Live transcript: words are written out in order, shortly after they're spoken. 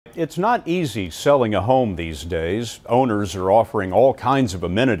It's not easy selling a home these days. Owners are offering all kinds of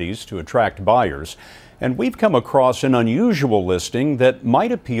amenities to attract buyers. And we've come across an unusual listing that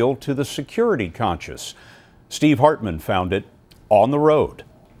might appeal to the security conscious. Steve Hartman found it on the road.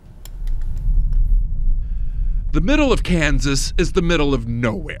 The middle of Kansas is the middle of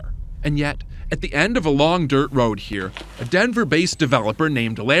nowhere. And yet, at the end of a long dirt road here, a Denver-based developer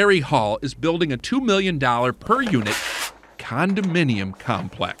named Larry Hall is building a $2 million per unit condominium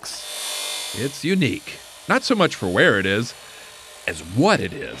complex. It's unique, not so much for where it is, as what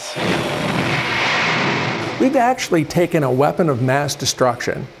it is. We've actually taken a weapon of mass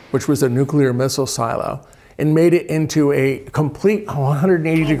destruction, which was a nuclear missile silo, and made it into a complete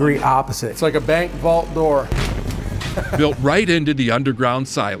 180-degree opposite. It's like a bank vault door. Built right into the underground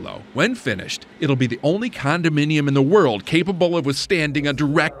silo. When finished, it'll be the only condominium in the world capable of withstanding a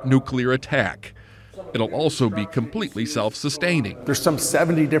direct nuclear attack. It'll also be completely self-sustaining. There's some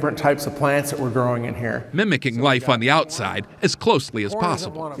 70 different types of plants that we're growing in here. Mimicking life on the outside as closely as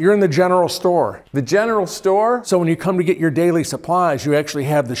possible. You're in the general store. The general store? So when you come to get your daily supplies, you actually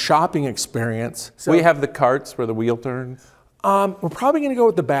have the shopping experience. So, we have the carts where the wheel turns? We're probably going to go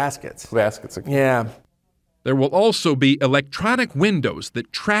with the baskets. Baskets. Yeah. There will also be electronic windows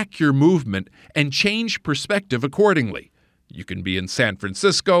that track your movement and change perspective accordingly. You can be in San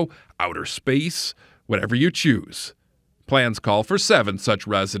Francisco, outer space, whatever you choose. Plans call for 7 such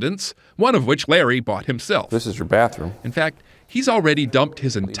residents, one of which Larry bought himself. This is your bathroom. In fact, he's already dumped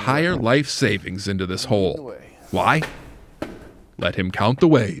his entire life savings into this hole. Why? Let him count the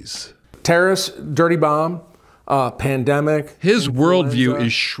ways. Terrorists, dirty bomb, pandemic. His worldview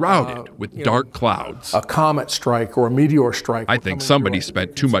is shrouded with dark clouds. A comet strike or a meteor strike. I think somebody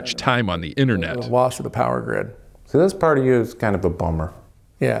spent too much time on the internet. Loss of the power grid. So this part of you is kind of a bummer.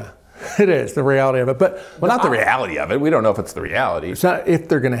 Yeah, it is, the reality of it. But well, not the reality of it. We don't know if it's the reality. It's not if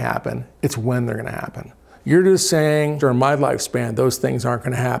they're going to happen. It's when they're going to happen. You're just saying during my lifespan, those things aren't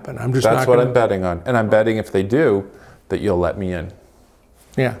going to happen. I'm just That's what I'm betting on. And I'm betting if they do, that you'll let me in.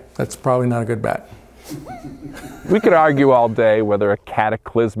 Yeah, that's probably not a good bet. We could argue all day whether a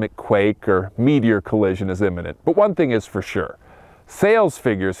cataclysmic quake or meteor collision is imminent. But one thing is for sure. Sales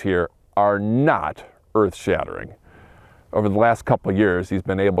figures here are not earth-shattering. Over the last couple of years, he's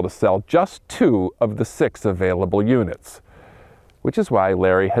been able to sell just 2 of the 6 available units, which is why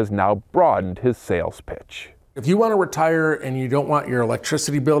Larry has now broadened his sales pitch. If you want to retire and you don't want your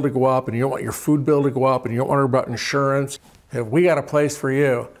electricity bill to go up and you don't want your food bill to go up and you don't want to worry about insurance, we got a place for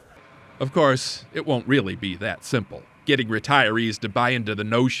you. Of course, it won't really be that simple, getting retirees to buy into the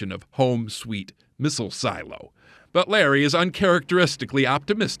notion of home sweet missile silo. But Larry is uncharacteristically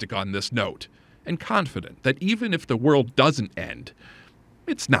optimistic on this note, and confident that even if the world doesn't end,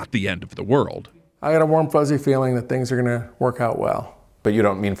 it's not the end of the world. I got a warm, fuzzy feeling that things are going to work out well. But you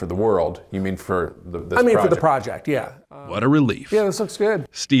don't mean for the world, you mean for this project. I mean for the project, yeah. What a relief. Yeah, this looks good.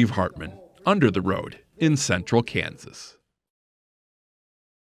 Steve Hartman, Under the Road in central Kansas.